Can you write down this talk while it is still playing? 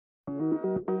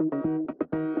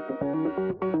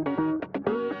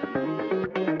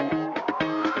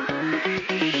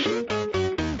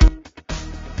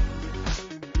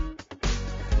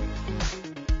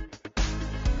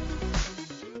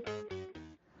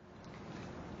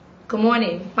Good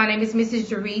morning. My name is Mrs.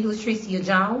 Jaree Latricia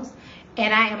Jones,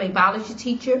 and I am a biology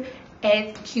teacher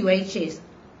at QHS.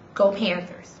 Go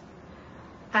Panthers.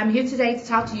 I'm here today to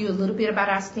talk to you a little bit about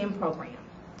our STEM program.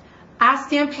 Our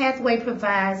STEM pathway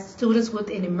provides students with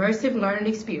an immersive learning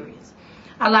experience,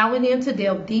 allowing them to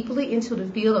delve deeply into the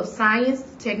field of science,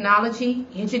 technology,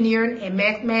 engineering, and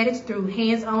mathematics through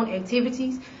hands-on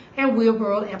activities and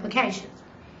real-world applications.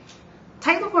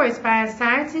 Tailored for aspiring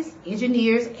scientists,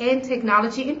 engineers, and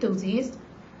technology enthusiasts,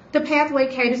 the pathway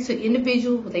caters to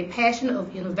individuals with a passion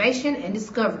of innovation and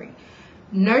discovery,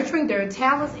 nurturing their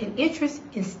talents and interests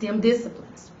in STEM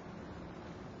disciplines.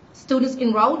 Students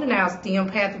enrolled in our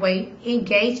STEM pathway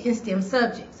engage in STEM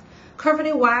subjects,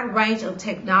 covering a wide range of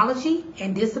technology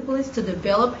and disciplines to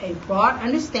develop a broad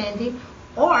understanding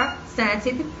of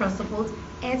scientific principles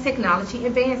and technology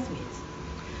advancements.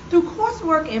 Through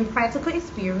coursework and practical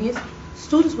experience,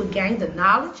 students will gain the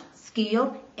knowledge,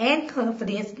 skill, and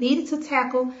confidence needed to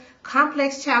tackle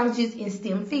complex challenges in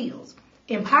STEM fields,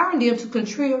 empowering them to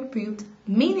contribute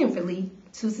meaningfully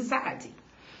to society.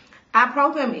 Our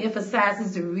program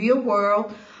emphasizes the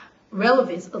real-world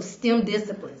relevance of STEM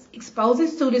disciplines, exposing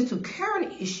students to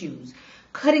current issues,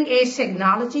 cutting-edge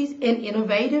technologies, and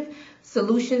innovative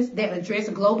solutions that address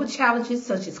global challenges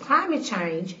such as climate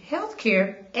change,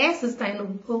 healthcare, and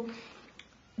sustainable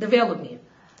development.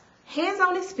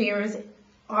 Hands-on experience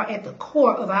are at the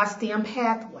core of our STEM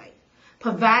pathway,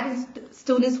 providing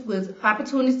students with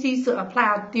opportunities to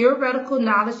apply theoretical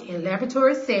knowledge in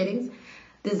laboratory settings,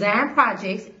 design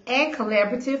projects, and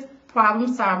collaborative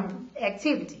problem-solving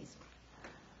activities.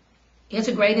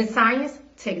 Integrating science,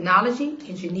 technology,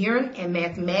 engineering, and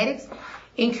mathematics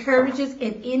encourages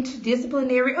an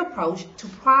interdisciplinary approach to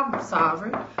problem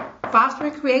solving,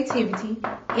 fostering creativity,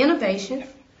 innovation,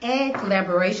 and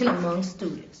collaboration among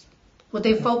students. With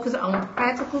a focus on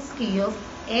practical skills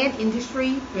and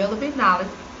industry-relevant knowledge,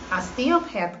 our STEM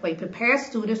pathway prepares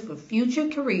students for future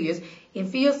careers in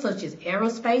fields such as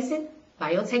aerospace and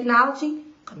biotechnology,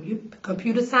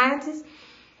 computer sciences,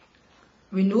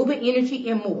 renewable energy,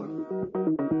 and more.